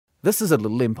This is a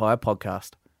Little Empire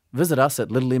podcast. Visit us at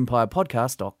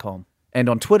littleempirepodcast.com and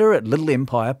on Twitter at Little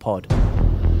Empire Pod.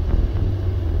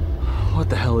 What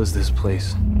the hell is this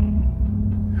place?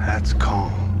 That's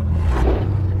Kong.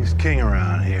 He's king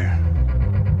around here.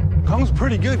 Kong's a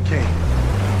pretty good king.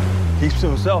 Keeps to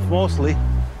himself mostly.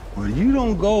 Well, you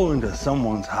don't go into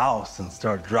someone's house and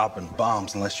start dropping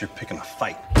bombs unless you're picking a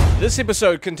fight. This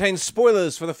episode contains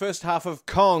spoilers for the first half of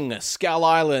Kong, Skull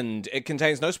Island. It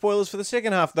contains no spoilers for the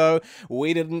second half, though.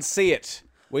 We didn't see it.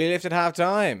 We left at half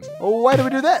time. Well, why do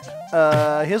we do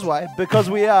that? Here's why. Because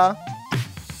we are...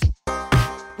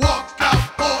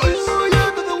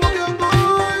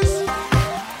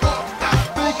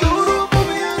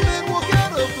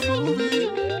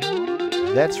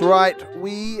 That's right,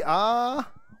 we are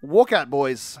Walkout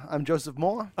Boys. I'm Joseph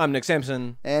Moore, I'm Nick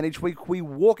Sampson. and each week we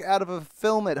walk out of a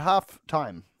film at half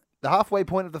time, the halfway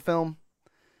point of the film,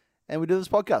 and we do this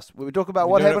podcast where we talk about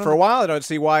what Doing happened. it for a while. I don't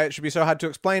see why it should be so hard to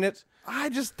explain it. I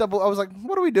was like,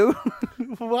 what do we do?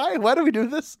 Why do we do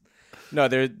this? No,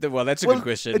 well, that's a good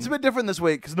question. It's a bit different this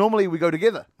week, because normally we go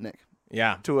together, Nick,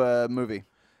 Yeah. to a movie.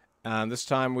 This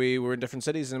time we were in different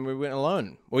cities and we went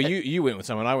alone. Well, you went with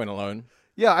someone. I went alone.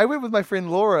 Yeah, I went with my friend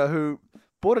Laura, who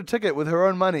bought a ticket with her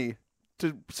own money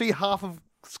to see half of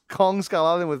Kong Skull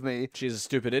Island with me, She's a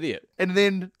stupid idiot. and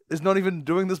then is not even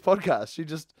doing this podcast. She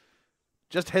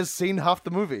just has seen half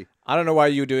the movie. I don't know why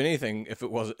you would do anything if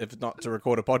it's not to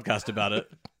record a podcast about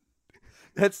it.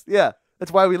 That's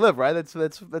why we live, right? That's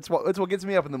what gets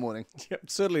me up in the morning. Yep,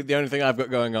 certainly the only thing I've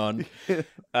got going on.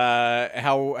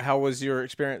 How was your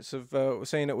experience of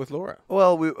seeing it with Laura?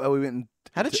 Well, we went. And,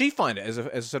 How did she find it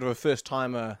as sort of a first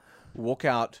timer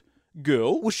walkout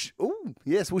girl? well,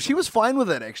 yes. Well, she was fine with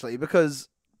it actually, because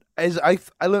as I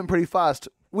learned pretty fast,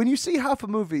 when you see half a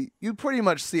movie, you pretty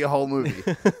much see a whole movie.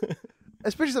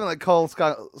 Especially something like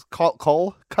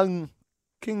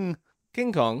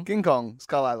King Kong,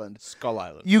 Skull Island. Skull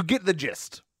Island. You get the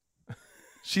gist.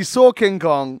 She saw King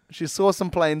Kong. She saw some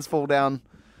planes fall down.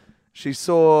 She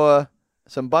saw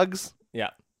some bugs.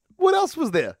 Yeah. What else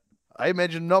was there? I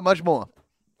imagine not much more.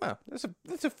 Well,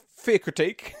 that's a fair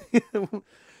critique.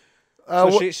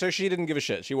 So she didn't give a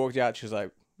shit. She walked out. She was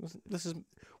like, "This is."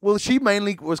 Well, she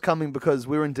mainly was coming because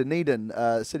we were in Dunedin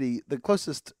city, the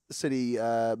closest city,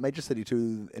 major city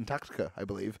to Antarctica, I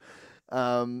believe,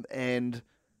 and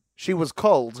she was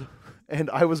cold, and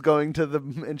I was going to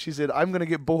and she said, "I'm going to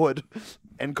get bored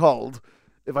and cold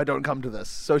if I don't come to this."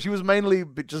 So she was mainly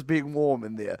just being warm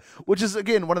in there, which is,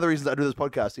 again, one of the reasons I do this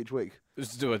podcast each week.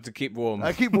 Just do it to keep warm.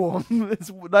 I keep warm.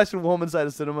 It's nice and warm inside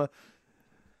a cinema.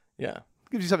 Yeah.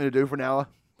 Gives you something to do for an hour.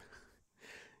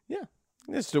 Yeah.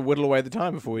 Just to whittle away the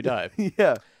time before we die.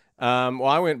 Yeah. Well,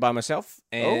 I went by myself,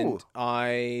 and Oh.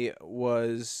 I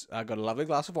got a lovely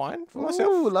glass of wine for myself,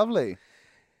 Ooh, lovely.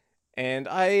 and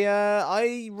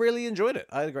I really enjoyed it.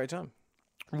 I had a great time.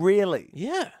 Really?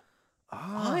 Yeah.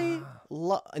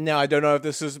 Now I don't know if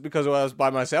this is because I was by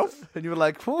myself. And you were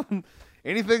like,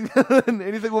 anything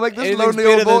will make this Anything's lonely better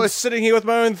old boy. than sitting here with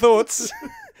my own thoughts.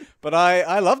 But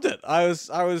I loved it. I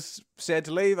was sad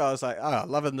to leave. I was like,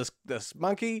 loving this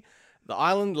monkey, the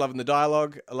island, loving the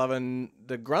dialogue, loving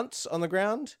the grunts on the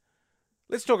ground.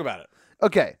 Let's talk about it.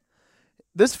 Okay.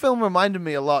 This film reminded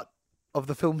me a lot of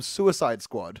the film Suicide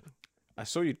Squad. I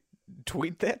saw you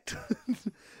tweet that.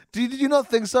 Did you not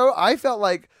think so? I felt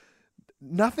like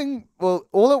nothing. Well,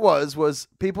 all it was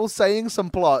people saying some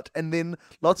plot and then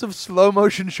lots of slow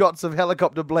motion shots of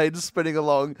helicopter blades spinning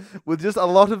along with just a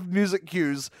lot of music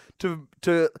cues to.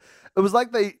 It was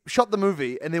like they shot the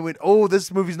movie and then went, "Oh,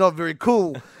 this movie's not very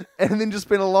cool," and then just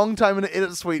spent a long time in an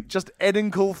edit suite just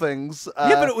adding cool things.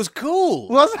 Yeah, but it was cool.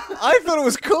 Was it? I thought it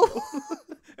was cool.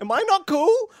 Am I not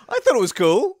cool? I thought it was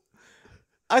cool.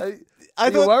 I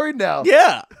You're thought. worried now.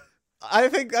 Yeah. I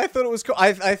thought it was cool.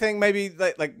 I think maybe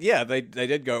they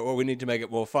did go, "Oh, we need to make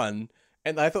it more fun,"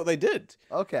 and I thought they did.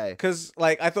 Okay. Because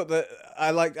I thought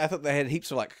they had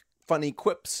heaps of like funny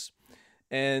quips,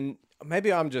 and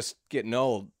maybe I'm just getting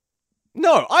old.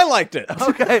 No, I liked it.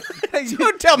 Okay.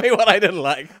 Don't tell me what I didn't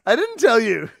like. I didn't tell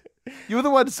you. You were the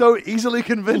one so easily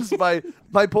convinced by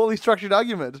my poorly structured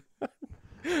argument.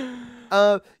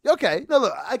 Okay. No,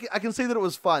 look, I can see that it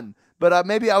was fun, but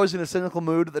maybe I was in a cynical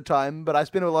mood at the time. But I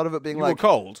spent a lot of it being You like, were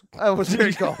cold. I was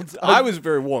very cold. I was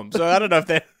very warm, so I don't know if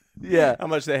that Yeah. how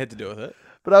much that had to do with it.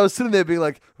 But I was sitting there being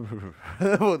like,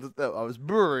 I was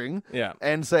brewing, Yeah.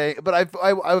 and saying, but I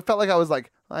felt like I was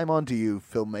like, I'm on to you,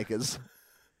 filmmakers.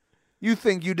 You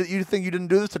think you didn't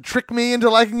do this to trick me into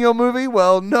liking your movie?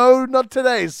 Well, no, not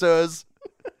today, sirs.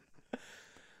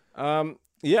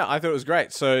 Yeah, I thought it was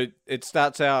great. So it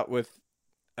starts out with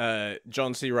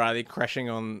John C. Reilly crashing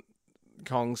on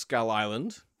Kong Skull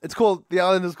Island. The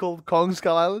island is called Kong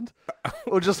Skull Island,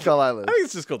 or just Skull Island. I think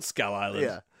it's just called Skull Island.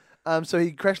 Yeah. So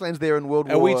he crash lands there in World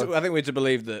And War. I think we're to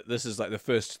believe that this is like the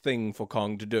first thing for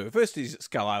Kong to do. First he's at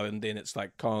Skull Island, then it's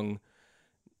like Kong,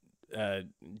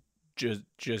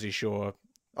 Jersey Shore.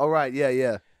 Oh right,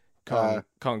 yeah.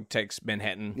 Kong takes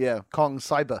Manhattan. Yeah, Kong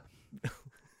Cyber.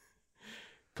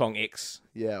 Kong X.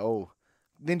 Yeah. Oh,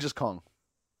 then just Kong,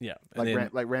 Yeah. And like then,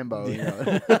 like Rambo. You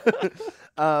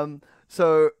know?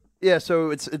 So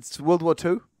it's World War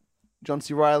II.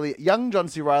 Young John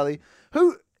C. Reilly,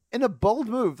 who in a bold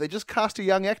move they just cast a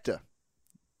young actor.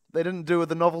 They didn't do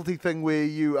the novelty thing where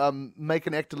you make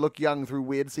an actor look young through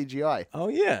weird CGI. oh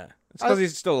yeah. It's because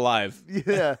he's still alive.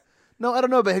 Yeah. No, I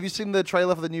don't know, but have you seen the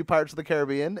trailer for the new Pirates of the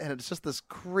Caribbean? And it's just this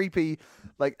creepy,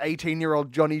 like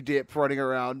 18-year-old Johnny Depp running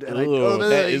around. And Ooh,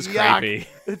 that is yuck. creepy.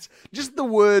 It's just the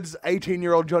words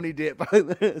 18-year-old Johnny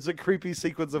Depp. It's a creepy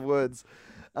sequence of words.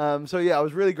 So yeah, I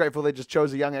was really grateful they just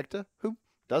chose a young actor who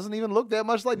doesn't even look that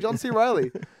much like John C.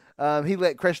 Reilly.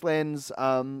 He crash lands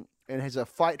and has a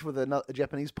fight with a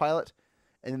Japanese pilot,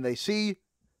 and then they see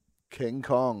King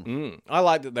Kong. I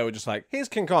like that they were just like, here's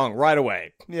King Kong right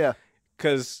away. Yeah.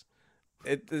 Because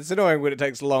it's annoying when it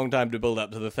takes a long time to build up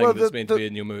to the thing that's meant to be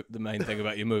in your the main thing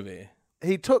about your movie.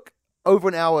 He took over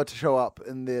an hour to show up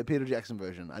in the Peter Jackson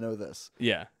version. I know this.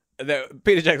 Yeah.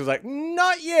 Peter Jackson was like,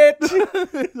 not yet.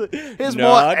 Here's more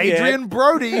Not Adrian yet.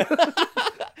 Brody.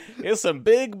 Here's some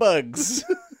big bugs.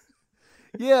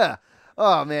 Yeah.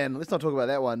 Oh man, let's not talk about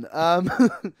that one.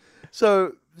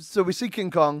 So we see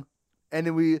King Kong, and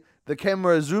then the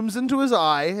camera zooms into his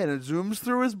eye, and it zooms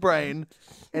through his brain,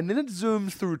 and then it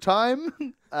zooms through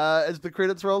time as the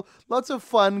credits roll. Lots of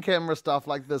fun camera stuff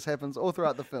like this happens all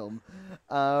throughout the film.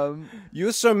 You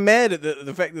were so mad at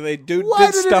the fact that they did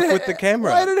Why stuff with the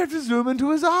camera. Why did it have to zoom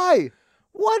into his eye?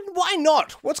 What? Why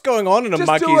not? What's going on in a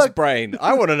Just do monkey's a- brain?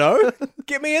 I want to know.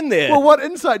 Get me in there. Well, what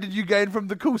insight did you gain from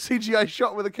the cool CGI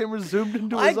shot where the camera zoomed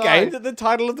into I his eye? gained that the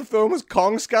title of the film was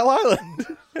Kong Skull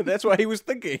Island. And that's what he was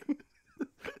thinking.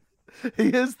 He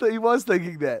was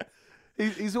thinking that.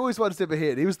 He's always one step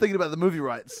ahead. He was thinking about the movie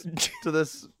rights to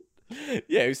this.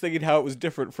 Yeah, he was thinking how it was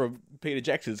different from Peter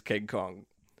Jackson's King Kong.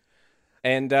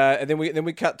 And then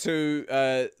we cut to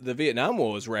the Vietnam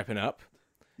War is wrapping up.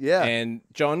 Yeah. And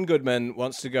John Goodman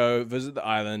wants to go visit the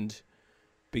island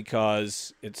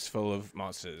because it's full of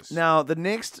monsters. Now, the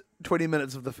next 20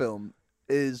 minutes of the film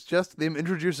is just them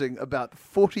introducing about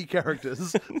 40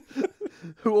 characters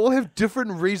who all have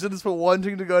different reasons for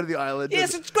wanting to go to the island.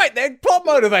 Yes, it's great. They're plot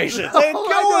motivations. They're No,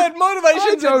 good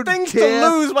motivations I don't and things care. to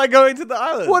lose by going to the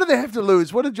island. What do they have to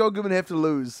lose? What did John Goodman have to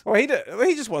lose? Well, he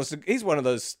just wants to. He's one of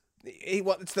those.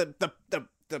 It's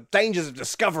the dangers of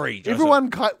discovery. Joseph. Everyone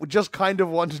just kind of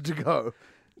wanted to go.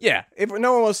 Yeah,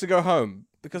 no one wants to go home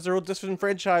because they're all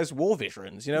disenfranchised war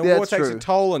veterans. You know, That's war takes true. a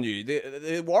toll on you.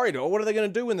 They're worried. Oh, what are they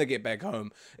going to do when they get back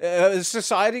home? Is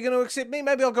society going to accept me?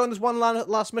 Maybe I'll go on this one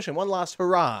last mission, one last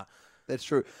hurrah. That's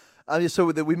true. So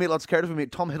we meet lots of characters. We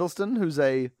meet Tom Hiddleston, who's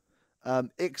a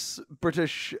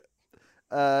ex-British,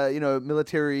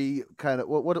 military kind of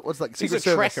what's like He's Secret a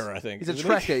Service. tracker, I think, He's a isn't he?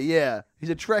 tracker. Yeah, he's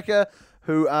a tracker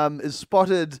who is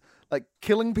spotted like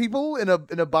killing people in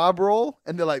a bar brawl,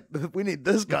 and they're like, "We need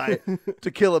this guy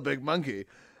to kill a big monkey."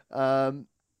 And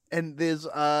there's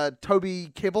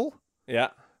Toby Kebbell Yeah,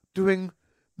 doing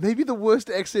maybe the worst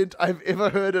accent I've ever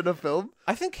heard in a film.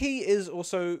 I think he is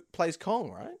also plays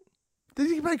Kong, right? Did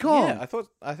he play Kong? Yeah,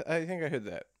 I think I heard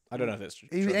that. I don't know if that's true.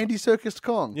 He Andy Serkis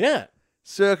Kong. Yeah,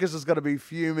 Circus is going to be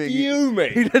fuming.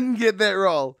 Fuming. He didn't get that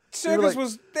role. They were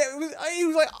Circus like, he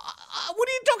was like, what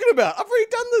are you talking about? I've already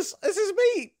done this. This is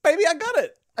me, baby. I got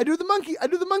it. I do the monkey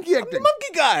acting. The monkey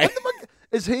guy.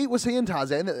 Was he in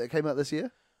Tarzan that came out this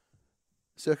year?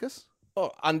 Circus?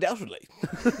 Oh, undoubtedly.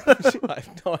 I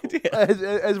have no idea.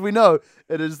 As we know,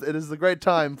 it is the great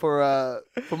time for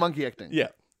monkey acting. Yeah.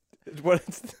 It's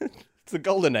the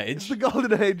golden age. It's the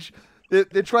golden age.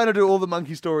 They're trying to do all the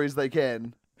monkey stories they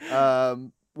can,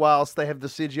 whilst they have the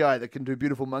CGI that can do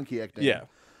beautiful monkey acting. Yeah.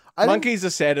 I think- Monkeys are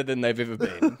sadder than they've ever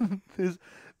been.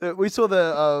 We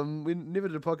saw we never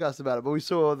did a podcast about it, but we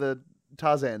saw the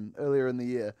Tarzan earlier in the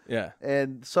year. Yeah.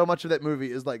 And so much of that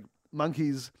movie is like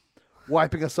monkeys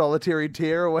wiping a solitary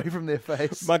tear away from their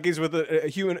face. Monkeys with a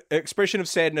human expression of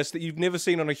sadness that you've never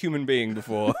seen on a human being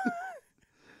before.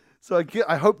 So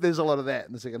I hope there's a lot of that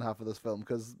in the second half of this film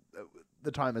because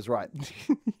the time is right.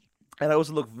 And I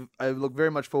also look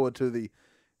very much forward to the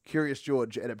Curious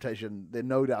George adaptation. They're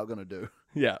no doubt going to do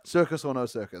Yeah. Circus or no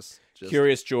circus.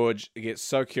 Curious George gets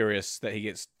so curious that he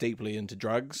gets deeply into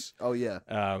drugs. Oh yeah,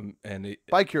 And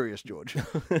by Curious George,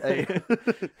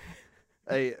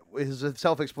 his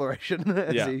self-exploration.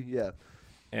 Yeah.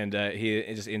 and he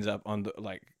just ends up on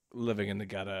like living in the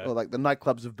gutter. Or like the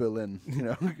nightclubs of Berlin,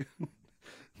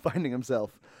 finding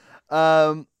himself.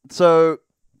 So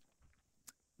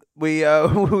we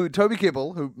Toby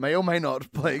Kebbell, who may or may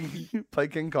not play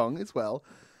King Kong as well,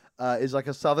 is like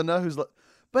a southerner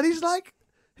but he's like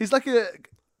a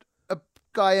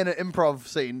guy in an improv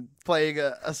scene playing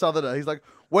a southerner. He's like,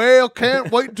 well,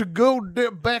 can't wait to go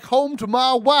back home to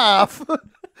my wife.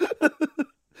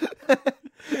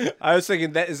 I was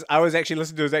thinking I was actually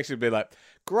listening to his accent, be like,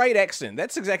 great accent.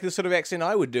 That's exactly the sort of accent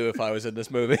I would do if I was in this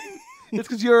movie. It's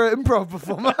because you're an improv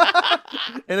performer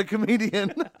and a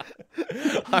comedian.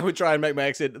 I would try and make my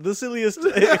accent the silliest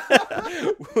that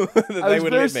they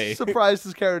would let me. Surprised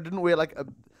his character didn't wear like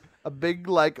a big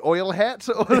like oil hat.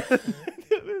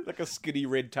 Like a skinny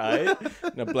red tie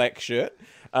and a black shirt.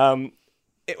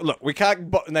 Look, we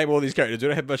can't name all these characters. We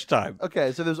don't have much time.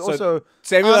 Okay, so there's also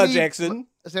Samuel L. Jackson.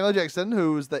 Samuel L. Jackson,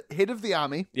 who's the head of the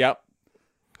army. Yep.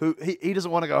 Who he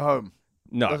doesn't want to go home.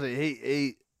 No. Does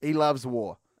he? He loves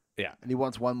war. Yeah. And he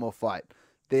wants one more fight.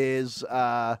 There's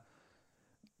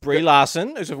Brie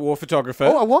Larson, who's a war photographer.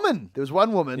 a woman. There was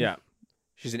one woman. Yeah.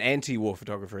 She's an anti-war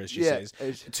photographer, as she says.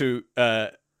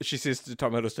 She says to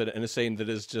Tom Hiddleston in a scene that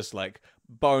is just like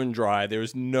bone dry. There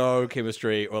is no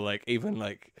chemistry or like even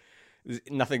like there's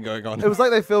nothing going on. It was like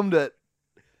they filmed it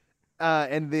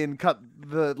and then cut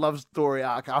the love story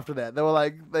arc after that. They were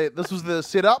like, this was the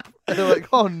setup. And they're like,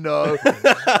 oh no,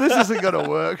 this isn't going to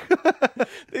work.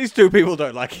 These two people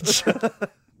don't like each other.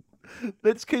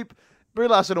 Let's keep Brie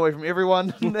Larson away from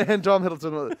everyone and Tom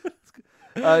Hiddleston.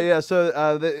 So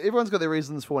everyone's got their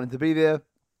reasons for wanting to be there.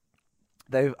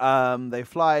 They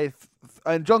fly,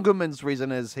 and John Goodman's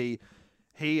reason is he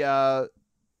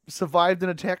survived an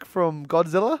attack from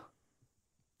Godzilla.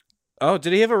 Oh,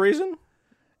 did he have a reason?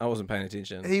 I wasn't paying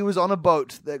attention. He was on a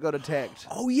boat that got attacked.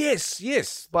 Oh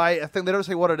yes. By I think they don't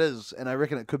say what it is, and I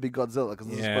reckon it could be Godzilla because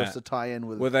it's supposed to tie in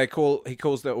with. Well, he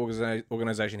calls the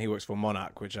organization he works for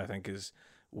Monarch, which I think is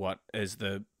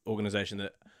the organization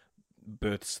that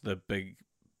births the big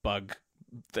bug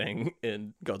thing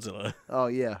in Godzilla. Oh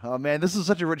yeah. Oh man, this is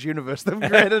such a rich universe they've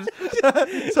created.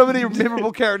 So many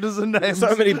memorable characters and names.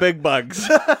 So many big bugs.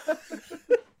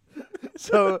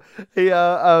 So he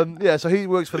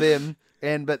works for them,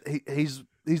 but he's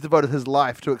devoted his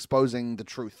life to exposing the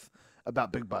truth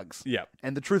about big bugs. Yeah.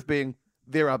 And the truth being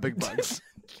there are big bugs.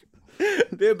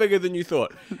 They're bigger than you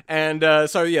thought. And they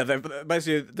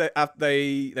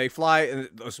fly, and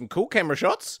there's some cool camera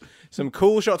shots, some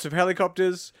cool shots of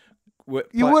helicopters.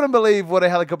 You wouldn't believe what a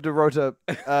helicopter rotor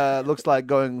looks like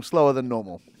going slower than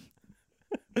normal.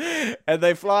 And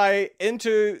they fly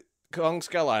into Kong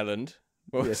Skull Island.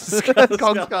 Yes.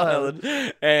 Kong Skull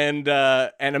Island. And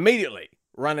immediately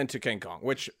run into King Kong,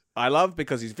 which I love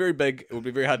because he's very big. It would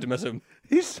be very hard to miss him.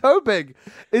 He's so big.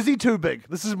 Is he too big?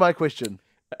 This is my question.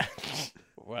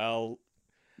 Well,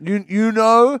 you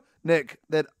know, Nick,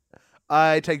 that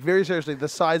I take very seriously the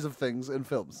size of things in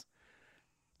films.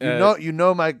 You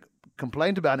know my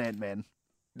complaint about Ant-Man.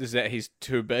 Is that he's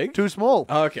too big? Too small.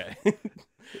 Oh, okay.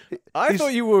 I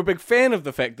thought you were a big fan of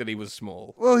the fact that he was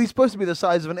small. Well, he's supposed to be the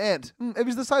size of an ant. If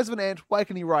he's the size of an ant, why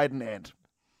can he ride an ant?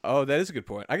 Oh, that is a good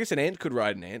point. I guess an ant could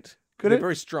ride an ant. Could They're it?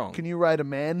 very strong. Can you ride a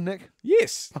man, Nick?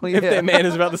 Yes. Oh, yeah. If that man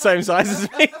is about the same size as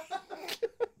me.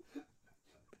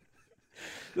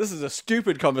 This is a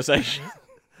stupid conversation.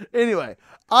 Anyway,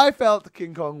 I felt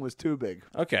King Kong was too big.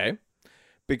 Okay.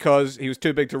 Because he was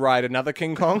too big to ride another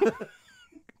King Kong?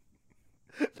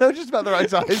 No, just about the right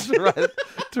size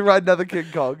to ride another King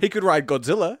Kong. He could ride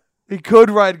Godzilla. He could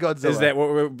ride Godzilla. Is that what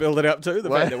we're building up to? The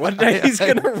fact that one day he's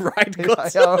going to ride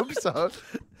Godzilla?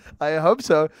 I hope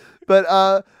so.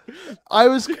 But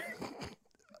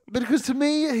because to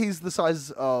me, he's the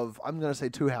size of, I'm going to say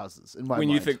 2 houses in my mind. When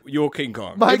you think you're King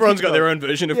Kong. My Everyone's King got their Kong. own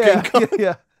version of King Kong.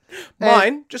 Yeah.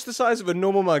 Mine, just the size of a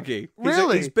normal monkey.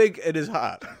 Really? He's big in his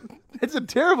heart. It's a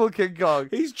terrible King Kong.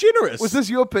 He's generous. Was this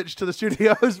your pitch to the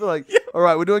studios? We're like, all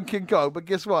right, we're doing King Kong, but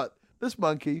guess what? This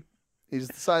monkey, he's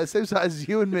the same size as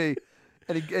you and me,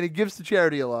 and he gives to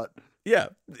charity a lot. Yeah,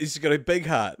 he's got a big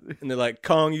heart. And they're like,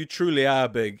 Kong, you truly are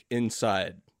big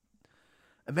inside.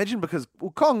 Imagine because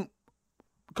Kong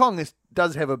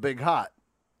does have a big heart.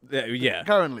 Yeah,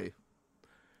 Currently.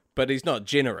 but he's not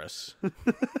generous.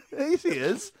 Yes, he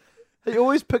is. He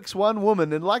always picks one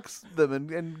woman and likes them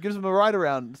and gives them a ride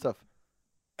around and stuff.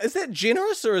 Is that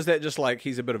generous, or is that just like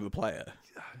he's a bit of a player?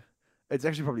 It's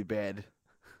actually probably bad.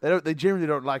 They generally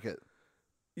don't like it.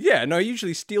 Yeah, no, he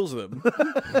usually steals them.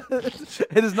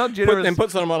 It is not generous. And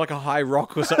puts them on like a high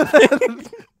rock or something.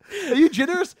 Are you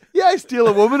generous? Yeah, I steal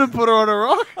a woman and put her on a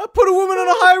rock. I put a woman on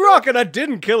a high rock and I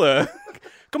didn't kill her.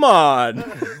 Come on.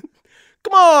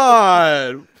 Come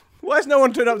on! Why has no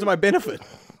one turned up to my benefit?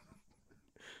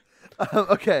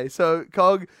 Okay, so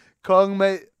Kong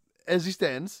may, as he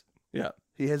stands, Yeah.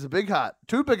 he has a big heart,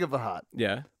 too big of a heart.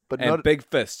 Yeah. But and not- big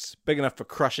fists, big enough for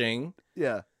crushing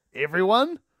Yeah,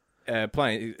 everyone.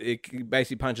 plane. It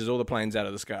basically punches all the planes out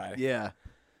of the sky. Yeah.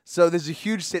 So there's a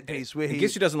huge set piece where And he.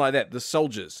 guess who doesn't like that? The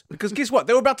soldiers. Because guess what?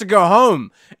 They were about to go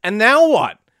home. And now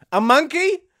what? A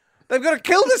monkey? They've got to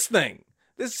kill this thing.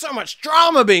 There's so much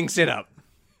drama being set up.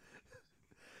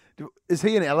 Is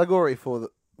he an allegory for the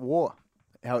war?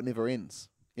 How it never ends.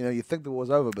 You know, you think the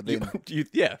war's over, but then,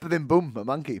 Yeah. but then boom, a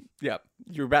monkey, Yeah.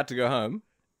 You're about to go home.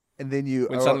 and then you.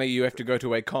 When suddenly you have to go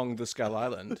to a Kong the Skull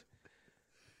Island.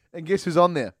 and guess who's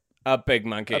on there? A big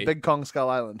monkey. A big Kong Skull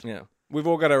Island. Yeah. We've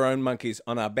all got our own monkeys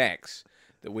on our backs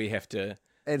that we have to.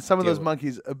 And some of those Deal with.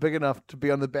 monkeys are big enough to be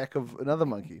on the back of another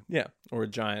monkey. Yeah. Or a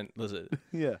giant lizard.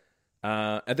 Yeah.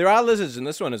 And there are lizards in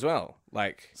this one as well.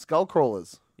 Like, Skull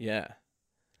crawlers. yeah.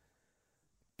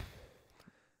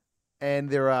 And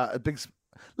there are a big.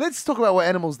 Let's talk about what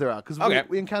animals there are because Okay.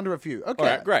 we encounter a few. Okay. All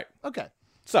right, great. Okay.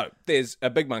 So there's a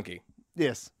big monkey.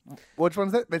 Yes. Which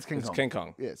one's that? That's King It's Kong. King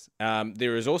Kong. Yes.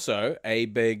 There is also a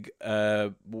big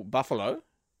buffalo,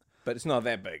 but it's not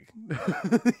that big.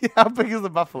 How big is the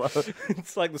buffalo?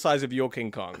 It's like the size of your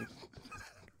King Kong.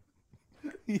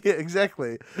 Yeah,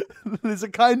 exactly. There's a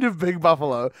kind of big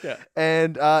buffalo. Yeah.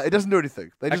 And it doesn't do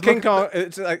anything. They A just King look- Kong.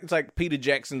 It's like Peter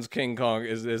Jackson's King Kong.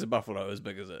 There's a buffalo as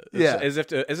big as it. It's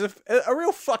Yeah. as if a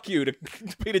real fuck you to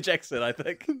Peter Jackson. I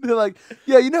think. They're like,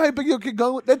 yeah, you know how big your King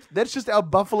Kong? That's just our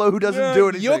buffalo who doesn't do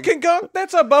anything. Your King Kong.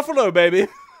 That's a buffalo, baby.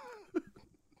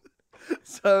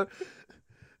 So,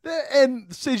 and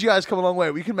CGI's come a long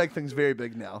way. We can make things very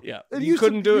big now. Yeah. It You used to-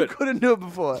 couldn't do you it. couldn't do it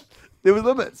before. There were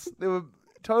limits. There were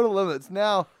total limits.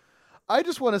 Now, I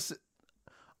just want to.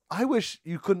 I wish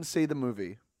you couldn't see the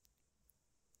movie.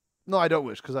 No, I don't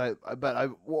wish because I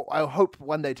hope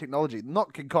one day technology,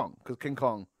 not King Kong, because King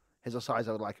Kong has a size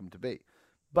I would like him to be,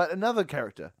 but another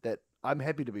character that I'm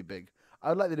happy to be big. I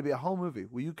would like there to be a whole movie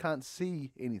where you can't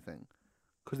see anything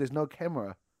because there's no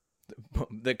camera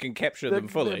That can capture They're- them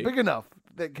fully. They're big enough.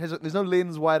 There's no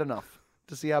lens wide enough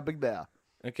to see how big they are.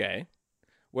 Okay.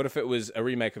 What if it was a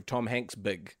remake of Tom Hanks'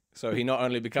 Big? So he not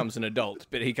only becomes an adult,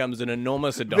 but he becomes an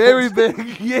enormous adult. Very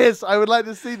big. Yes, I would like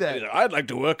to see that. I'd like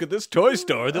to work at this toy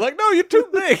store. They're like, no, you're too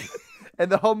big. And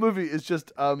the whole movie is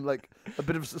just like a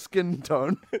bit of skin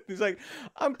tone. He's like,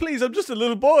 please, I'm just a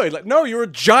little boy. Like, no, you're a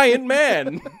giant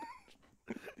man.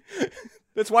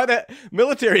 That's why that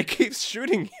military keeps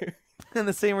shooting you. And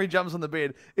the scene where he jumps on the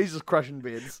bed, he's just crushing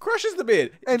beds. Crushes the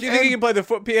bed. And- Do you think he and- can play the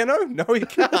foot piano? No, he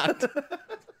can't.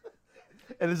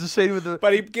 And there's a scene with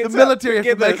But he the gets military up,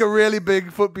 has to get make this. a really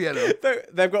big foot piano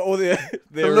They've got all their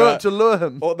to lure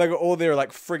him. they've got all their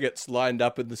like frigates lined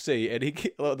up in the sea, and he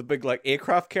get the big like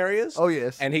aircraft carriers. Oh,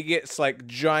 yes. and he gets like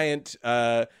giant.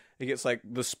 He gets like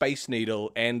the Space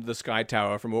Needle and the Sky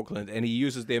Tower from Auckland, and he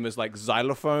uses them as like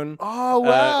xylophone. Oh,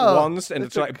 wow. Wands, and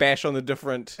That's it's like bash on the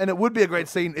different. And it would be a great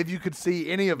scene if you could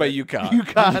see any of it. But you can't. You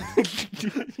can't.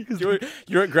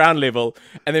 You're at ground level,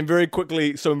 and then very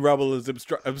quickly some rubble is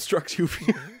obstructs you.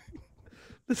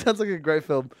 This sounds like a great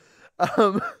film.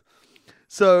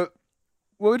 So,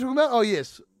 what were we talking about? Oh,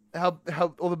 yes. How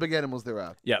all the big animals there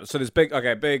are. Yeah, so there's big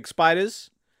spiders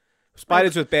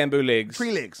with bamboo legs,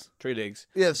 Tree legs. tree legs.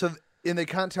 Yeah, so and they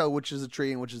can't tell which is a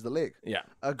tree and which is the leg. Yeah,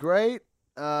 A great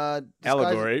disguise-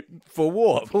 allegory for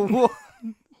war. for war.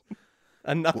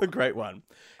 Another great one.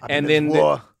 I've been And in then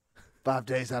war. 5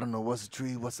 days, I don't know what's a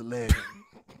tree, what's a leg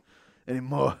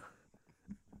anymore.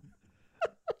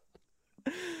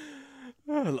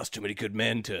 lost too many good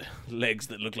men to legs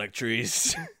that look like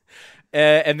trees.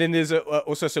 And then there's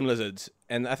also some lizards,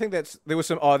 and I think there's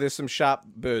some sharp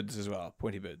birds as well,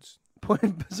 pointy birds.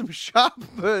 Some sharp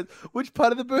birds. Which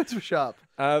part of the birds were sharp?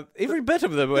 Every bit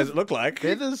of them, as it looked like.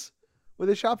 Feathers? Were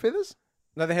they sharp feathers?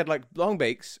 No, they had like long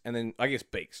beaks, and then I guess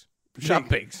beaks, sharp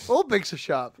beaks. All beaks are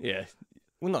sharp. Yeah,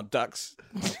 well, not ducks.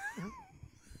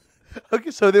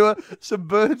 Okay, so there were some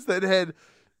birds that had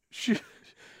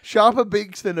sharper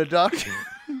beaks than a duck,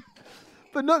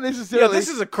 but not Yeah, necessarily. this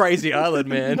is a crazy island,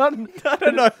 man. Not- I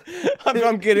don't know.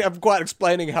 I'm quite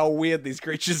explaining how weird these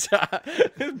creatures are.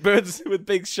 Birds with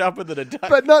beaks sharper than a duck.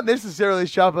 but not necessarily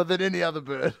sharper than any other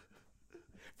bird.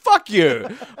 Fuck you.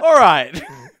 All right.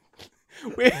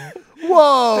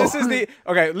 Whoa! This is the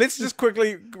okay. Let's just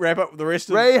quickly wrap up the rest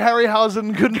of. Ray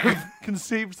Harryhausen couldn't have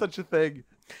conceived such a thing.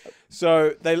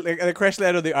 So they crash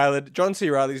land on the island. John C.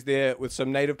 Reilly's there with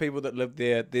some native people that live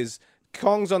there. There's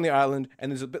Kongs on the island,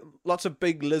 and there's lots of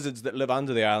big lizards that live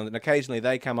under the island, and occasionally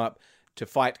they come up to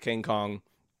fight King Kong.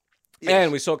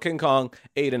 And we saw King Kong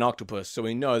eat an octopus, so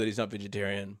we know that he's not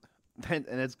vegetarian. And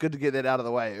it's good to get that out of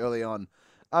the way early on.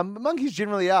 Monkeys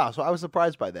generally are, so I was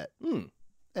surprised by that.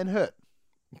 And hurt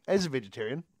as a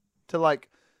vegetarian to like.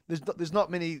 There's not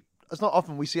many. It's not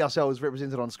often we see ourselves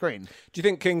represented on screen. Do you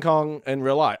think King Kong in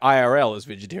real life, IRL, is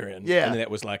vegetarian? Yeah, and that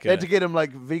was like they had to get him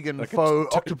like vegan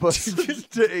faux octopus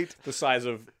to eat. the size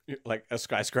of like a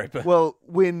skyscraper. Well,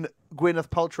 when Gwyneth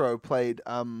Paltrow played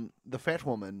the fat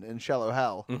woman in Shallow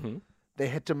Hal, they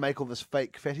had to make all this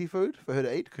fake fatty food for her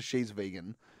to eat because she's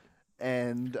vegan,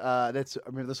 and I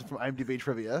remember this is from IMDb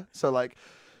trivia. So like.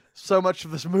 So much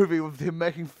of this movie with him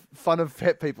making fun of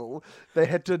fat people, they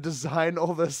had to design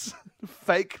all this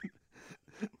fake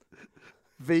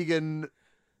vegan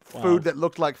food that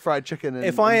looked like fried chicken. And,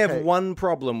 if I and have cake. one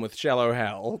problem with Shallow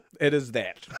Hal, it is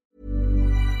that.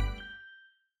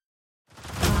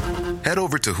 Head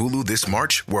over to Hulu this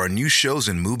March, where our new shows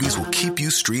and movies will keep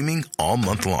you streaming all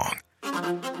month long.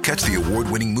 Catch the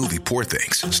award-winning movie Poor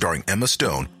Things, starring Emma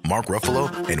Stone, Mark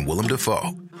Ruffalo, and Willem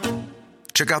Dafoe.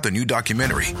 Check out the new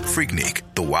documentary, Freaknik,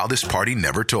 The Wildest Party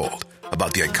Never Told,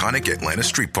 about the iconic Atlanta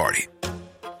Street Party.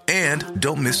 And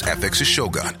don't miss FX's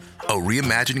Shogun, a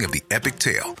reimagining of the epic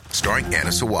tale, starring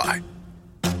Anna Sawai.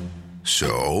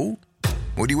 So,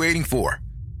 what are you waiting for?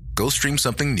 Go stream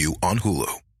something new on Hulu.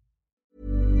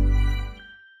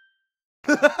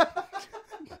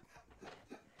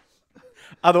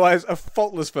 Otherwise, a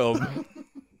faultless film.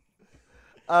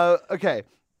 Okay.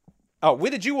 Oh,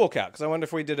 where did you walk out? Because I wonder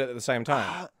if we did it at the same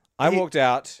time. I walked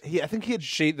out. I think he had.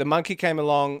 The monkey came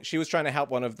along. She was trying to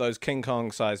help one of those King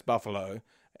Kong-sized buffalo,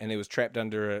 and he was trapped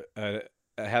under a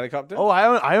helicopter. Oh,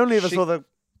 I only ever saw the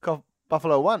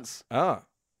buffalo once. Ah.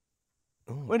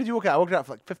 When did you walk out? I walked out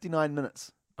for like 59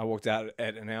 minutes. I walked out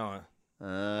at an hour. You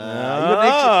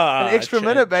got an extra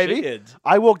minute, baby. cheated.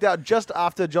 I walked out just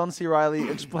after John C. Reilly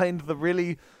explained the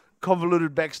really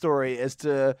convoluted backstory as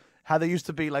to how there used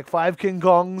to be like 5 King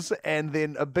Kongs, and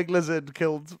then a big lizard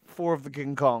killed 4 of the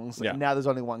King Kongs, Yeah. and now there's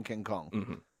only 1 King Kong.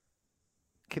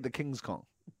 Mm-hmm. The King's Kong.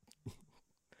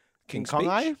 King's Kong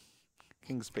speech? eye?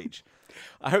 King's speech.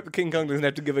 I hope the King Kong doesn't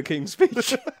have to give a King's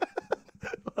speech.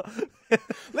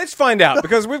 Let's find out,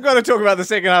 because we've got to talk about the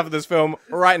second half of this film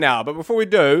right now. But before we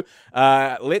do,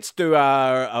 let's do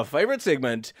our favourite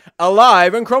segment,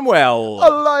 Alive in Cromwell.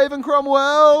 Alive in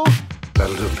Cromwell!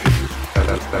 That'll do, baby.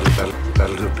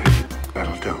 That'll do, baby.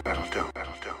 That'll do.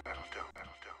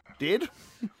 Dead?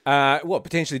 Well,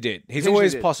 potentially dead. He's Potentially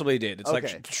always dead. possibly dead. It's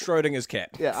Okay. like Schrodinger's cat.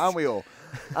 Yeah, aren't we all?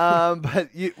 But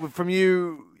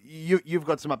you've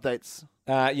got some updates.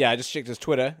 Yeah, I just checked his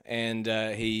Twitter, and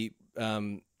he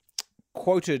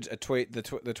quoted a tweet, the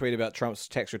tweet about Trump's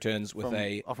tax returns with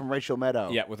From Rachel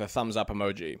Maddow. with a thumbs up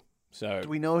emoji. So Do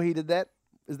we know he did that?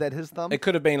 Is that his thumb? it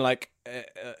could have been like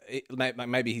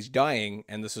maybe he's dying,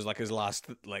 and this is like his last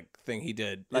thing he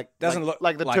did. It doesn't look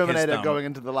like the his Terminator thumb. going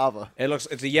into the lava.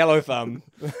 It's a yellow thumb.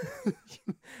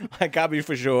 I can't be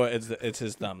for sure it's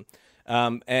his thumb.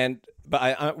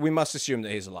 But we must assume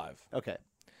that he's alive. Okay.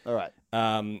 All right.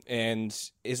 And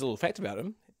here's a little fact about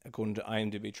him. According to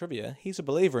IMDb trivia, he's a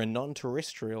believer in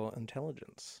non-terrestrial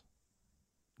intelligence.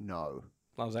 No.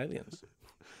 Loves aliens.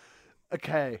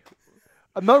 Okay.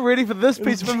 I'm not ready for this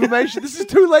piece of information. This is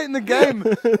too late in the game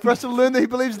for us to learn that he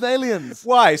believes in aliens.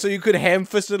 Why? So you could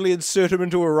ham-fistedly insert him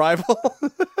into Arrival?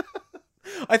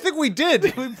 I think we did.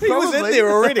 He was in Probably. there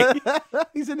already.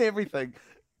 He's in everything.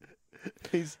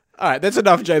 All right, that's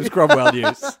enough James Cromwell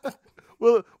news.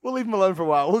 We'll leave him alone for a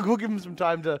while. We'll give him some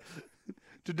time to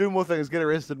do more things, get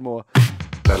arrested more.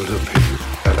 That'll do, baby.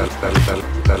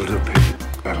 That'll do, baby.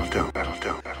 That'll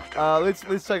do.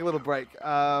 Let's take a little break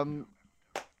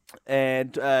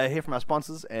and hear from our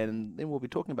sponsors, and then we'll be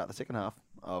talking about the second half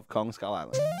of Kong Skull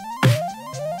Island.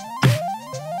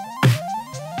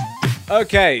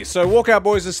 Okay, so Walkout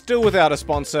Boys is still without a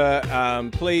sponsor.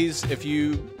 Please, if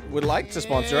you would like to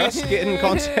sponsor us, get in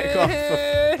contact off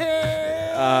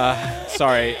of...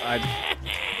 sorry,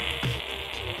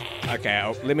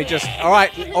 Okay, let me just... All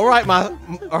right,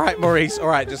 Maurice. All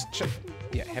right, just...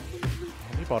 Yeah, have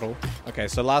your bottle. Okay,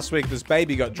 so last week this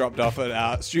baby got dropped off at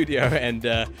our studio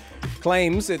and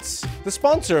claims it's the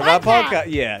sponsor of our podcast.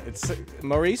 Yeah, it's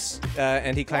Maurice,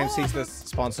 and he claims he's the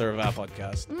sponsor of our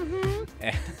podcast. Mm-hmm.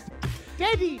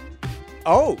 Daddy!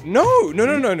 Oh, no.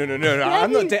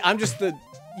 I'm not... I'm just the...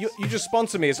 You just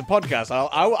sponsor me as a podcast.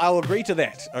 I'll agree to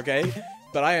that, okay?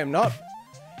 But I am not...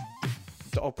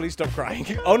 Oh, please stop crying.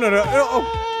 Oh, no.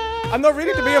 Oh, I'm not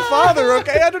ready to be a father,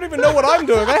 okay? I don't even know what I'm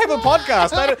doing. I have a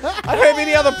podcast. I don't have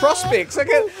any other prospects. I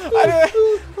don't...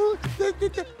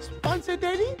 Sponsor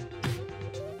Daddy?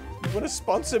 You want to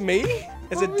sponsor me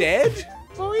as a dad?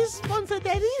 Maurice, sponsor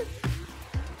Daddy?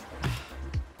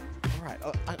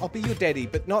 right. I'll be your daddy,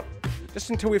 but not just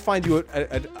until we find you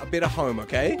a better home,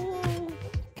 okay?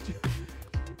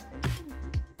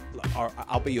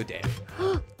 I'll be your dad.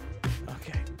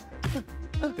 Okay.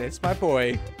 That's my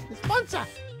boy. Sponsor.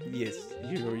 Yes,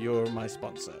 you're my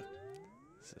sponsor.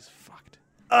 This is fucked.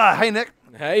 Hey, Nick.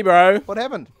 Hey, bro. What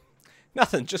happened?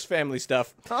 Nothing, just family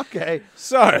stuff. Okay.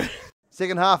 So,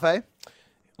 Second half, eh?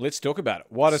 let's talk about it.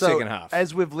 What a So, second half.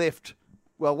 As we've left,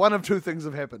 well, one of two things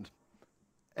have happened.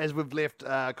 As we've left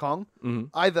Kong,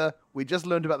 either we just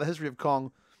learned about the history of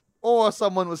Kong, or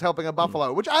someone was helping a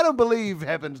buffalo, which I don't believe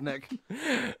happened, Nick.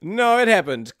 No, it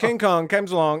happened. King Kong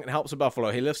comes along and helps a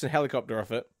buffalo. He lifts a helicopter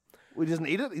off it. He doesn't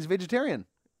eat it. He's vegetarian.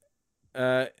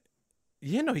 Yeah,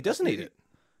 no, he doesn't eat it.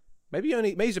 Maybe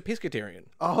he's a pescatarian.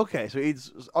 Oh, okay. So he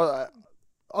eats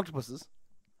octopuses,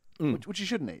 which you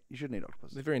shouldn't eat. You shouldn't eat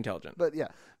octopuses. They're very intelligent. But yeah,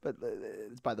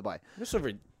 it's by the by. They're so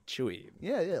very chewy.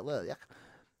 Yeah, well, yeah.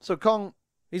 So Kong,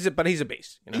 He's a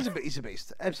beast. You know? he's a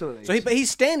beast. Absolutely. So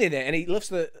he's standing there and he lifts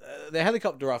the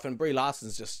helicopter off, and Brie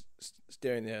Larson's just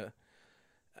staring there,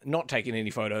 not taking any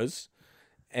photos,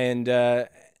 and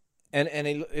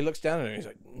he looks down at her and he's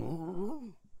like,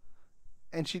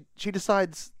 and she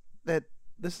decides that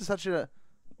this is such a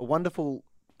wonderful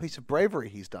piece of bravery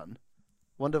he's done,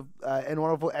 and a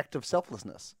wonderful act of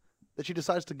selflessness, that she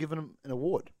decides to give him an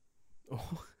award.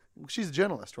 She's a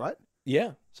journalist, right?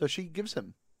 yeah. So she gives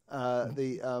him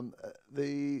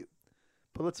the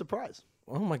Pulitzer Prize.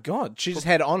 Oh my God, she just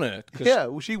had honor. Yeah,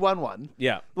 well, she won one.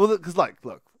 Yeah. Well, because look,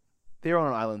 they're on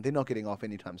an island; they're not getting off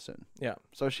anytime soon. Yeah.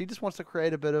 So she just wants to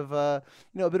create a bit of a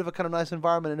kind of nice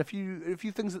environment, and a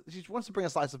few things that she wants to bring a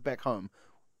slice of back home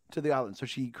to the island. So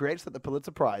she creates that the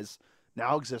Pulitzer Prize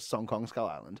now exists on Kong Skull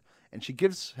Island, and she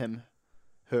gives him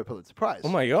her Pulitzer Prize. Oh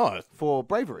my God. For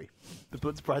bravery, the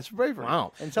Pulitzer Prize for bravery.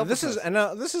 Wow. And this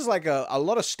is like a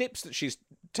lot of steps that she's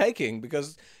taking,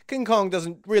 because King Kong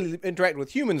doesn't really interact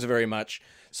with humans very much.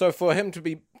 So for him to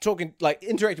be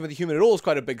interacting with a human at all is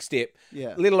quite a big step.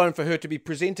 Yeah. Let alone for her to be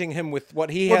presenting him with what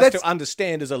he has to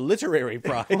understand as a literary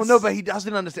prize. Well, no, but he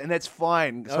doesn't understand, and that's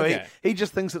fine. So Okay. he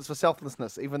just thinks it's for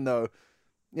selflessness, even though,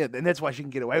 yeah, and that's why she can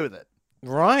get away with it.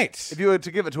 Right. If you were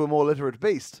to give it to a more literate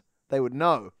beast, they would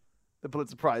know the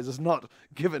Pulitzer Prize is not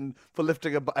given for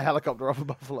lifting a helicopter off a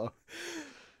buffalo.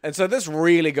 And so this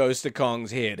really goes to Kong's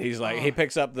head. He's like, he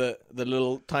picks up the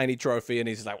little tiny trophy and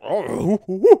he's like,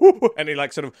 and he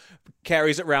like sort of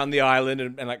carries it around the island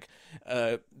and like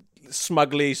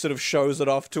smugly sort of shows it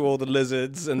off to all the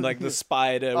lizards and like the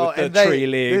spider with the tree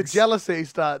legs. The jealousy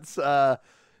starts.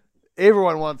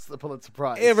 Everyone wants the Pulitzer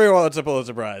Prize. Everyone wants a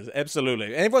Pulitzer Prize, absolutely.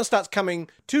 And everyone starts coming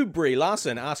to Brie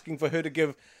Larson asking for her to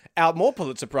give out more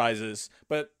Pulitzer Prizes.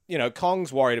 But, you know,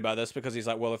 Kong's worried about this because he's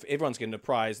like, well, if everyone's getting a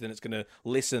prize, then it's going to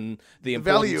lessen the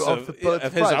value importance of the Pulitzer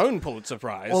of his Prize. own Pulitzer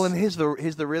Prize. Well, and here's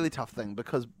the really tough thing,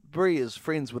 because Brie is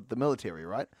friends with the military,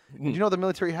 right? Do you know what the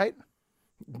military hate?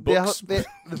 Books. The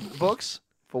books,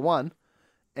 for one,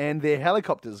 and their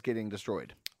helicopters getting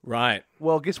destroyed. Right.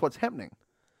 Well, guess what's happening?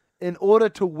 In order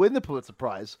to win the Pulitzer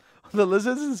Prize, the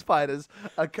lizards and spiders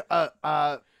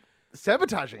are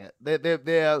sabotaging it.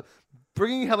 They're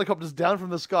bringing helicopters down from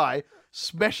the sky,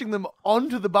 smashing them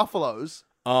onto the buffaloes.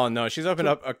 Oh, no, she's opened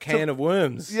up a can of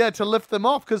worms. Yeah, to lift them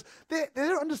off, because they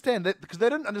don't understand that, because they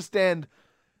don't understand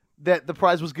that the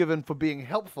prize was given for being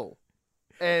helpful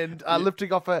and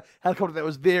lifting off a helicopter that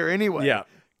was there anyway. Yeah.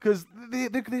 Because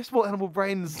they're small animal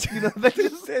brains, you know,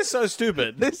 They're so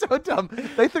stupid. they're so dumb.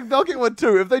 They think they'll get one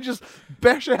too if they just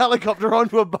bash a helicopter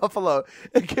onto a buffalo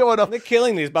and get one off. They're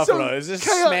killing these buffaloes, just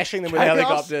smashing them with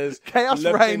helicopters. Chaos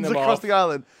lifting reigns them across off. the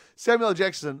island. Samuel L.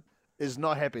 Jackson is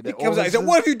not happy. That He comes out, he's like,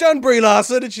 what have you done, Brie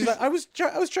Larson? And she's like, I was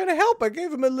trying to help. I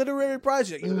gave him a literary prize.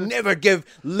 She's like, you never give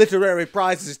literary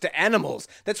prizes to animals.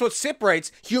 That's what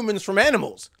separates humans from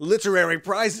animals. Literary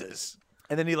prizes.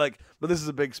 And then but this is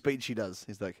a big speech he does.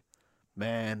 He's like,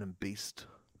 man and beast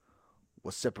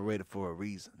were separated for a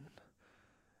reason.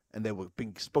 And they were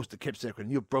being supposed to keep sacred.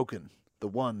 And you've broken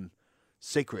the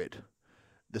sacred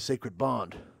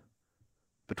bond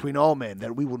between all men,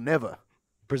 that we will never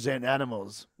present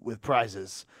animals with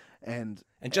prizes. And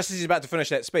just as he's about to finish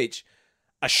that speech,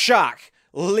 a shark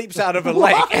leaps out of a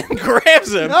lake and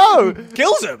grabs him. No!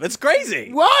 Kills him. It's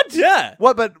crazy. what? Yeah.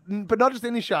 What? But not just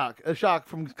any shark. A shark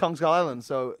from Kong Skull Island.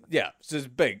 So Yeah, so it's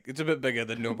big. It's a bit bigger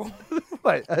than normal.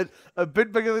 wait, a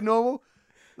bit bigger than normal.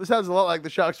 This sounds a lot like the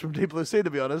sharks from Deep Blue Sea, to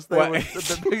be honest. They What? were a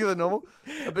bit bigger than normal,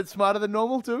 a bit smarter than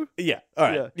normal too. Yeah, all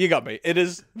right, Yeah. you got me. It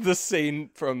is the scene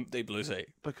from Deep Blue Sea.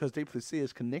 Because Deep Blue Sea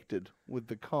is connected with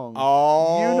the Kong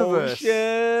Oh universe.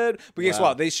 shit! But guess Wow.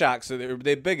 what? These sharks they're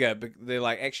bigger. They're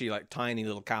like actually like tiny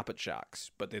little carpet sharks,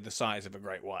 but they're the size of a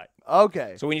great white.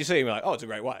 Okay, So when you see them, you're like, oh, it's a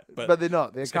great white. but they're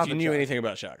not. They're if you carpet knew sharks. anything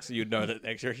about sharks, you'd know that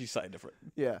actually he's slightly different.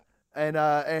 Yeah,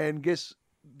 and guess,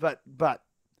 but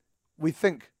we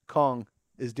think Kong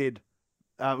is dead.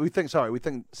 We think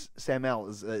Sam L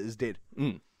is dead.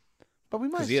 Mm. But we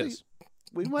might 'Cause he see. is.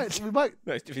 We might.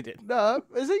 No, if he did. No,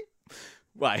 is he?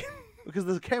 Why? Because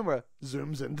the camera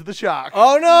zooms into the shark.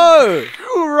 Oh no!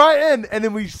 Right in, and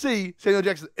then we see Samuel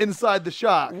Jackson inside the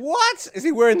shark. What is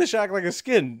he wearing the shark like a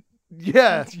skin?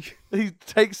 Yeah,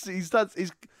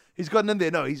 he's gotten in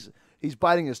there. No, he's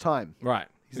biding his time. Right.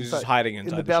 He's inside- just hiding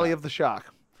inside in the belly shark. of the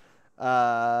shark.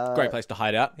 Great place to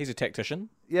hide out. He's a tactician.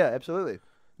 Yeah, absolutely.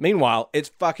 Meanwhile, it's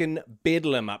fucking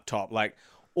bedlam up top. Like,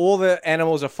 all the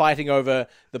animals are fighting over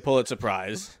the Pulitzer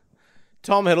Prize.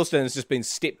 Tom Hiddleston's just been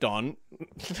stepped on.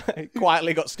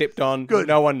 Quietly got stepped on. Good.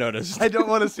 No one noticed. I don't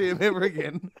want to see him ever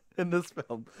again in this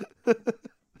film. They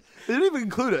didn't even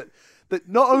include it. That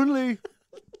not only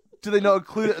do they not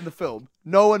include it in the film,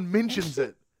 no one mentions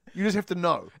it. You just have to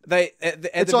know. They at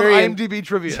It's the on very end, IMDb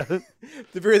trivia.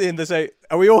 the very end, they say,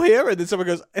 "Are we all here?" And then someone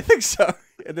goes, "I think so,"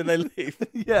 and then they leave.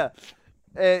 Yeah.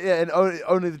 Yeah, and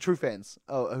only the true fans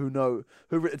who know.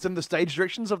 It's in the stage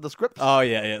directions of the script. Oh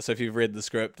yeah. So if you've read the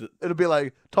script, It'll be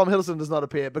like, Tom Hiddleston does not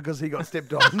appear because he got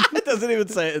stepped on. it doesn't even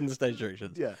say it in the stage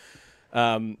directions. Yeah.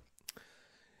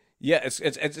 Yeah, it's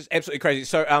absolutely crazy.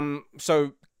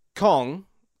 So Kong,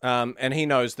 and he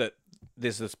knows that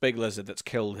there's this big lizard that's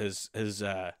killed his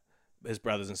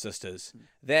brothers and sisters.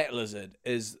 That lizard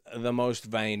is the most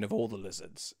vain of all the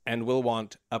lizards, and will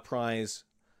want a prize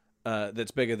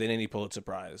that's bigger than any Pulitzer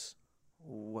Prize.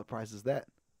 What prize is that?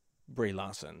 Brie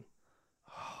Larson.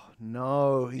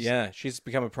 No. Yeah, she's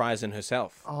become a prize in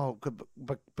herself. Oh, good,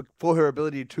 but for her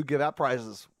ability to give out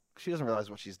prizes, she doesn't realize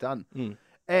what she's done. Mm.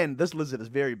 And this lizard is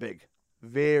very big.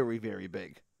 Very, very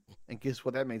big. And guess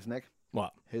what that means, Nick?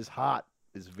 What? His heart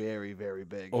is very, very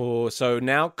big. Oh, so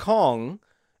now Kong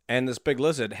and this big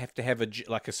lizard have to have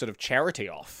a sort of charity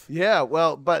off. Yeah,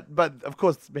 well, but of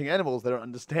course, being animals, they don't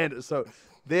understand it. So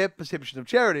their perception of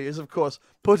charity is, of course,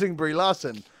 putting Brie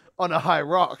Larson on a high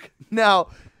rock. Now,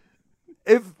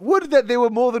 would that there were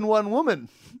more than one woman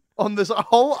on this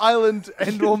whole island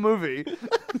and/or movie,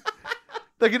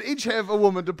 they could each have a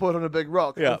woman to put on a big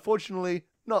rock. Yeah. Unfortunately,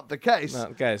 not the case. Not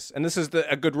the case. And this is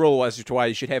a good rule as to why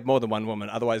you should have more than one woman.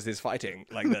 Otherwise, there's fighting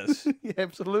like this. Yeah,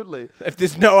 absolutely. If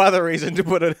there's no other reason to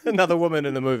put another woman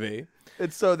in the movie,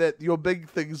 It's so that your big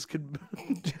things can.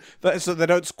 so they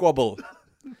don't squabble.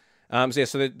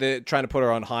 So they're trying to put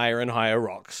her on higher and higher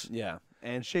rocks. Yeah,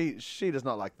 and she does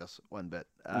not like this one bit.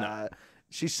 No.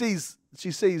 She sees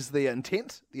the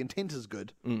intent. The intent is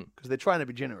good because they're trying to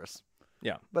be generous,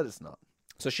 Yeah. but it's not.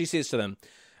 So she says to them,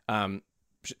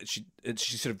 she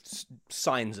sort of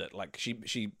signs it, like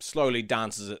she slowly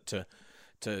dances it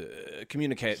to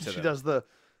communicate to them. She does the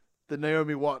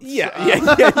Naomi Watts.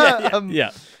 Yeah.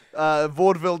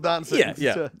 Vaudeville dancing.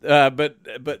 Yeah.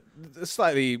 But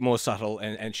slightly more subtle,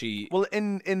 and she. Well,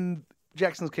 in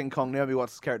Jackson's King Kong, Naomi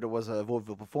Watts' character was a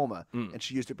vaudeville performer, and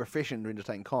she used her profession to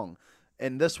entertain Kong.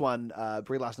 In this one,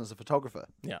 Brie Larson is a photographer.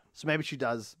 Yeah. So maybe she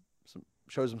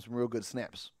shows him some real good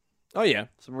snaps, Oh yeah.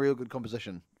 some real good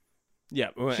composition. Yeah.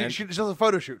 She does a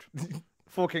photo shoot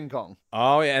for King Kong.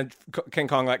 Oh yeah, and King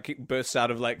Kong bursts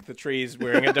out of the trees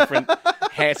wearing a different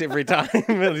hat every time.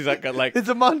 And he's got It's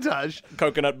a montage.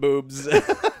 coconut boobs.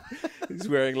 He's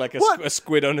wearing a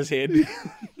squid on his head.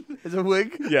 It's a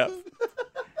wig. Yeah.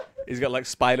 He's got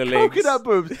spider legs. Coconut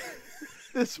boobs.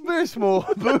 There's very small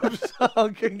boobs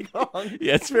on King Kong.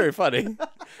 Yeah, it's very funny.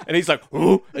 And he's like,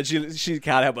 ooh, and she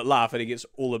can't help but laugh, and he gets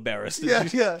all embarrassed.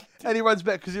 Yeah. And he runs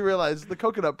back because he realizes the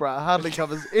coconut bra hardly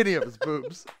covers any of his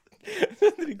boobs.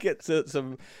 Then he gets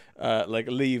some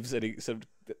leaves, and he sort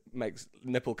of makes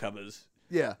nipple covers.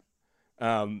 Yeah.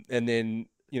 And then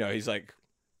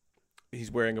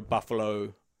he's wearing a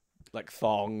buffalo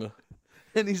thong.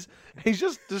 And he's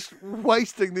just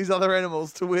wasting these other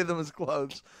animals to wear them as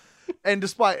clothes. And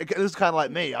despite, this is kind of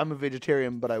like me, I'm a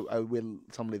vegetarian, but I wear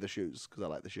some leather shoes because I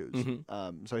like the shoes.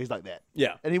 So he's like that.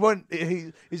 Yeah. And he's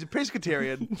a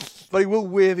pescatarian, but he will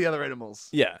wear the other animals.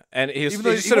 Yeah, and Even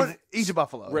though he won't eat a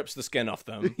buffalo. rips the skin off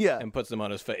them Yeah. and puts them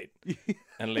on his feet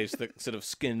and leaves the sort of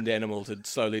skinned animal to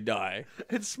slowly die.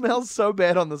 It smells so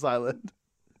bad on this island.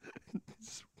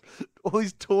 All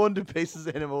these torn to pieces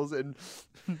animals and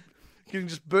getting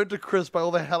just burnt to crisp by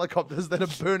all the helicopters that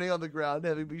are burning on the ground,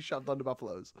 having been shoved onto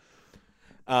buffaloes.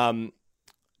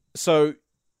 So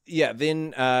yeah,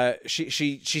 then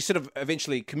she sort of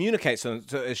eventually communicates to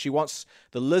them. She wants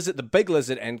the big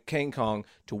lizard, and King Kong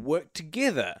to work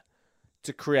together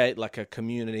to create like a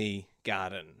community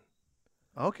garden.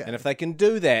 Okay. And if they can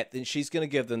do that, then she's going to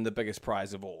give them the biggest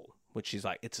prize of all, which she's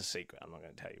like, it's a secret. I'm not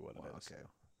going to tell you what it is. Okay.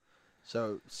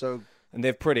 So And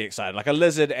they're pretty excited. Like a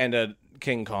lizard and a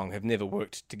King Kong have never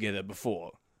worked together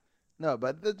before. no,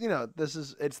 but it's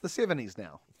the 70s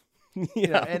now. Yeah. You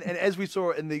know, and as we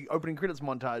saw in the opening credits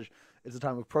montage, it's a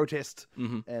time of protest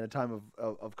and a time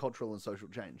of cultural and social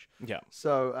change. Yeah.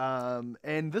 So,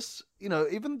 and this,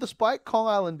 even despite Kong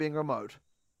Island being remote,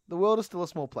 the world is still a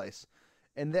small place,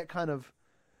 and that kind of,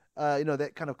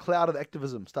 that kind of cloud of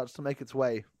activism starts to make its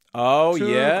way Oh,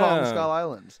 to yeah. Kong Skull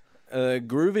Island.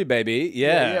 Groovy, baby.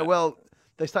 Yeah. Yeah. Well,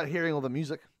 they start hearing all the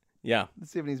music, Yeah. the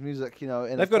 70s music,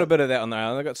 and They've got a bit of that on their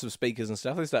island. They've got some speakers and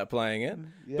stuff. They start playing it.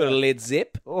 Yeah. Bit of Led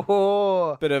Zepp.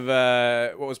 Oh, Bit of,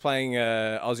 what was playing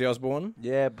Ozzy Osbourne?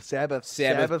 yeah, Sabbath,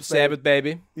 Sabbath,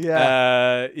 baby.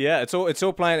 Yeah. Yeah, it's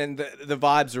all playing, and the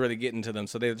vibes are really getting to them.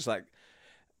 So they're just like,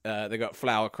 they got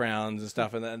flower crowns and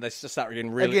stuff, and they just start getting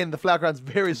really... Again, the flower crown's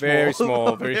very small. Very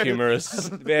small, very humorous,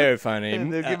 very funny.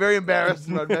 And they get very embarrassed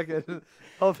and run back in.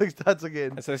 Whole thing starts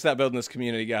again. And so they start building this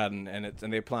community garden, and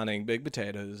they're planting big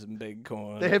potatoes and big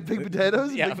corn. They have big potatoes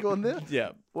and Yeah. big corn there?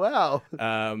 Yeah. Wow.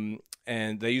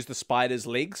 And they use the spider's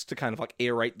legs to kind of like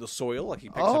aerate the soil. Like he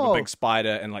picks up Oh. a big spider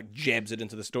and like jabs it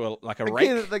into the soil like a rake.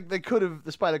 Again, like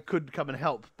the spider could come and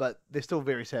help, but they're still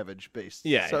very savage beasts.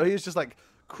 Yeah, So yeah. he's just like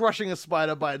crushing a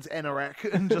spider by its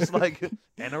anorak and just like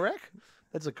anorak?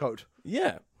 That's a coat.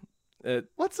 Yeah.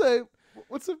 What's a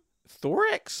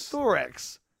Thorax?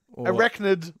 thorax? Or-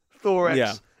 Arachnid thorax.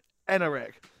 Yeah.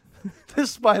 Anorak.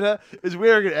 This spider is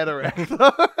wearing an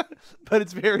anorak, but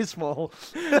it's very small.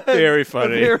 Very A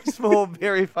funny. very small,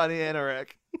 very funny anorak.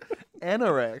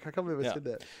 Anorak. I can't believe I Yeah. said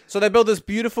that. So they build this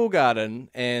beautiful garden,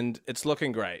 and it's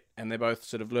looking great. And they both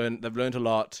sort of they've learned a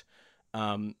lot.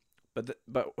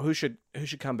 But who should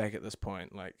come back at this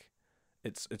point? Like,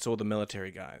 it's all the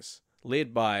military guys,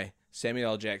 led by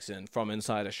Samuel L. Jackson from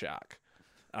Inside a Shark.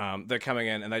 They're coming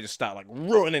in and they just start like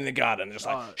ruining the garden, just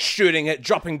like shooting it,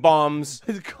 dropping bombs,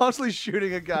 He's constantly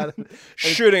shooting a gun.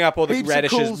 shooting up all the Heaps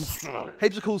radishes.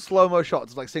 of cool slow-mo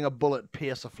shots, like seeing a bullet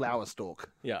pierce a flower stalk.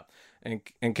 Yeah, and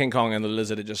King Kong and the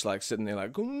lizard are just like sitting there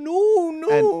like,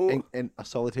 no. And a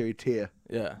solitary tear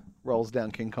Yeah, rolls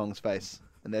down King Kong's face.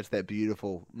 And that's that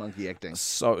beautiful monkey acting.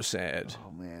 so sad.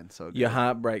 Oh, man, so good. Your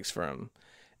heart breaks for him.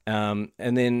 And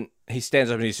then he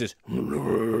stands up and he says,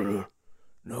 no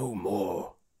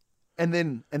more. And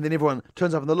then everyone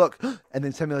turns up and they look. And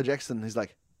then Samuel L. Jackson, he's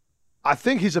like, I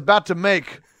think he's about to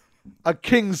make a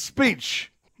king's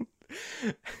speech.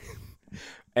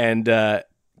 And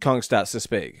Kong starts to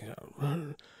speak.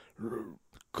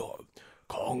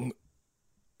 Kong,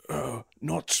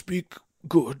 not speak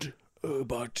good,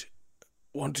 but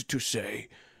wanted to say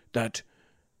that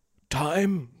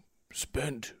time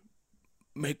spent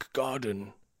make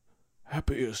garden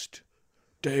happiest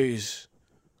days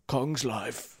Kong's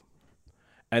life.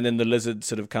 And then the lizard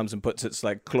sort of comes and puts its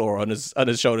like claw on his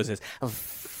shoulder and says,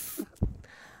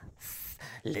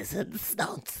 Lizards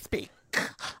don't speak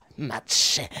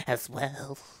much as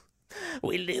well.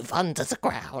 We live under the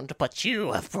ground, but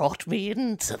you have brought me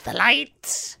into the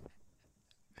light.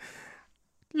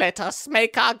 Let us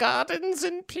make our gardens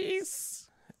in peace.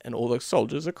 and all the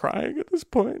soldiers are crying at this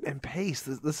point. And peace.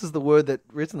 This is the word that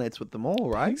resonates with them all,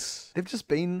 right? Peace. They've just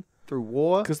been through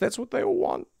war. Because that's what they all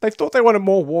want. They thought they wanted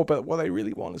more war, but what they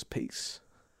really want is peace.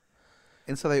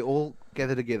 And so they all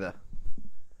gather together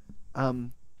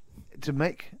to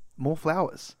make more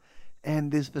flowers.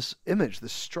 And there's this image,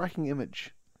 this striking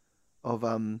image of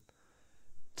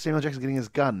Samuel Jackson getting his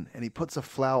gun, and he puts a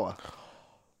flower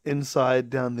inside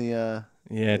down the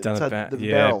Down inside the the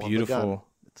barrel of the gun. beautiful.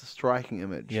 It's a striking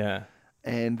image. Yeah.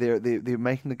 And they're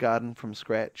making the garden from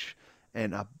scratch,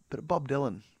 and a bit of Bob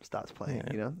Dylan starts playing,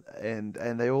 Yeah. you know,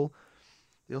 and they all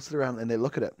sit around and they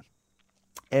look at it,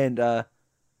 and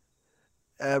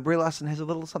Brie Larson has a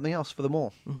little something else for them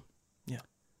all. Yeah.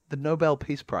 The Nobel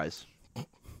Peace Prize,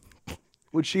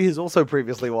 which she has also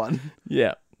previously won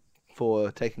Yeah.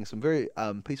 for taking some very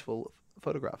peaceful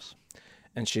photographs.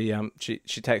 And she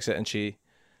takes it and she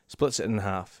splits it in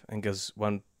half and gives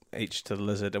one each to the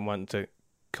lizard and one to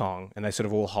Kong, and they sort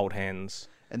of all hold hands.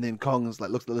 And then Kong is like,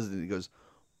 looks at the lizard and he goes,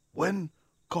 "When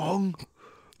Kong,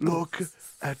 look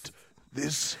at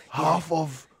this half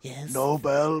of Yes.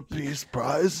 Nobel Peace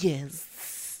Prize.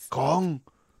 Yes. Kong,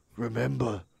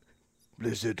 remember,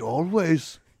 lizard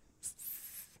always."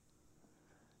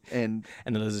 And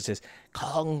the lizard says,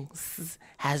 Kong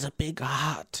has a big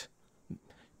heart.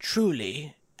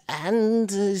 Truly.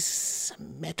 And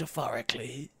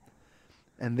metaphorically.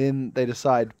 and then they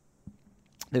decide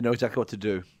they know exactly what to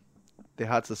do. Their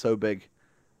hearts are so big.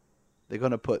 They're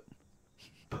going to put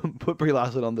Brie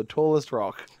Larson on the tallest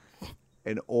rock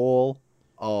in all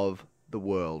of the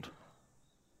world.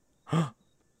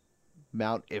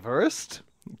 Mount Everest?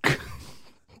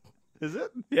 Is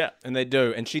it? yeah. And they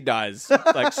do. And she dies,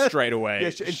 like, straight away.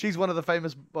 Yeah, and she's one of the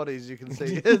famous bodies you can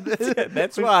see.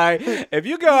 That's why, if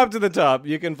you go up to the top,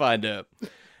 you can find her.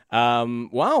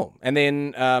 Wow. And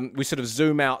then we sort of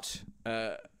zoom out.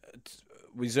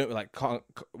 We zoom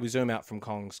out from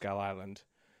Kong Skull Island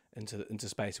into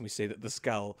space, and we see that the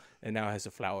skull now has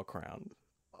a flower crown.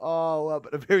 Oh, well,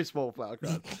 but a very small flower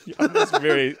crown. It's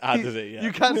very hard to see. Yeah.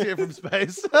 You can't see it from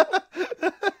space.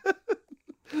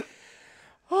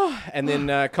 And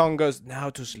then Kong goes, now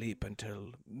to sleep until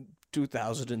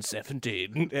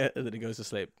 2017. And then he goes to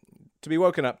sleep. To be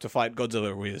woken up to fight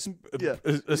Godzilla, we He's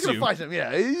assume. gonna fight him.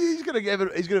 Yeah, he's gonna have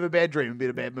a bad dream and be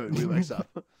in a bad mood when he wakes up.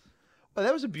 Well,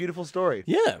 that was a beautiful story.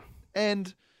 Yeah.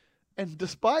 And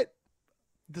despite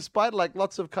like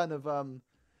lots of kind of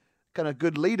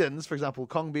good lead-ins, for example,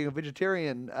 Kong being a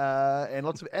vegetarian and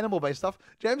lots of animal-based stuff,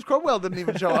 James Cromwell didn't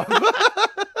even show up.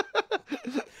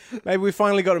 Maybe we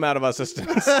finally got him out of our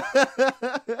systems.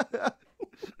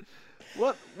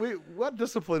 What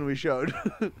discipline we showed.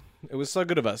 It was so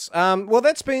good of us. Well,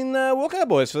 that's been Walkout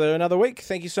Boys for another week.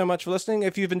 Thank you so much for listening.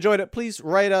 If you've enjoyed it, please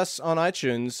rate us on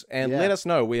iTunes and let us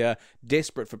know. We are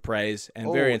desperate for praise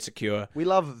and very insecure. We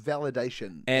love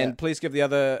validation. And please give the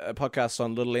other podcasts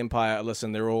on Little Empire a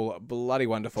listen. They're all bloody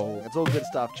wonderful. It's all good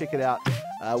stuff. Check it out.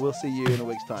 We'll see you in a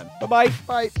week's time. Bye-bye.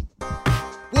 Bye.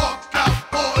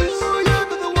 Walkout Boys.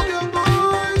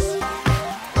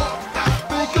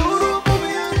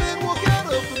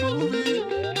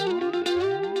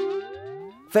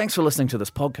 Thanks for listening to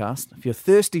this podcast. If you're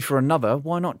thirsty for another,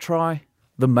 why not try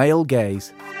The Male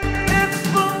Gaze?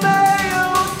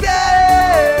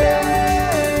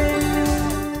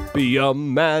 Be a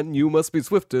man, you must be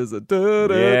swift as a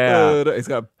Yeah. He's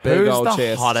got a big Who's old the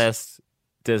chest. hottest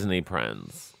Disney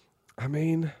prince? I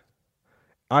mean,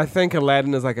 I think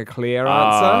Aladdin is like a clear Oh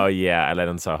answer. yeah,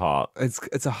 Aladdin's so hot.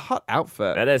 It's a hot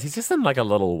outfit. It is. He's just in like a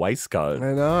little waistcoat.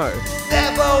 I know.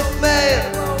 They're both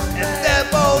male, and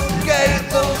they're both gay,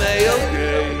 the male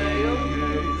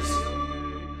gaze.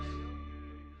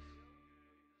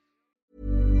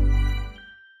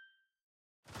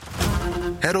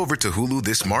 Head over to Hulu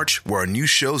this March, where our new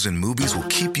shows and movies will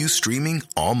keep you streaming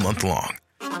all month long.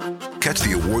 Catch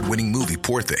the award-winning movie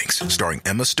Poor Things, starring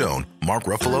Emma Stone, Mark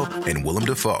Ruffalo, and Willem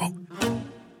Dafoe.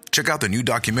 Check out the new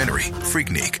documentary,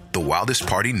 Freaknik, The Wildest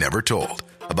Party Never Told,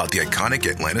 about the iconic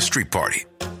Atlanta Street Party.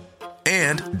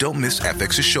 And don't miss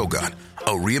FX's Shogun,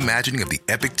 a reimagining of the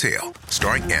epic tale,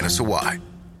 starring Anna Sawai.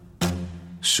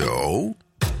 So,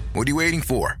 what are you waiting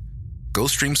for? Go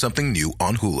stream something new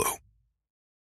on Hulu.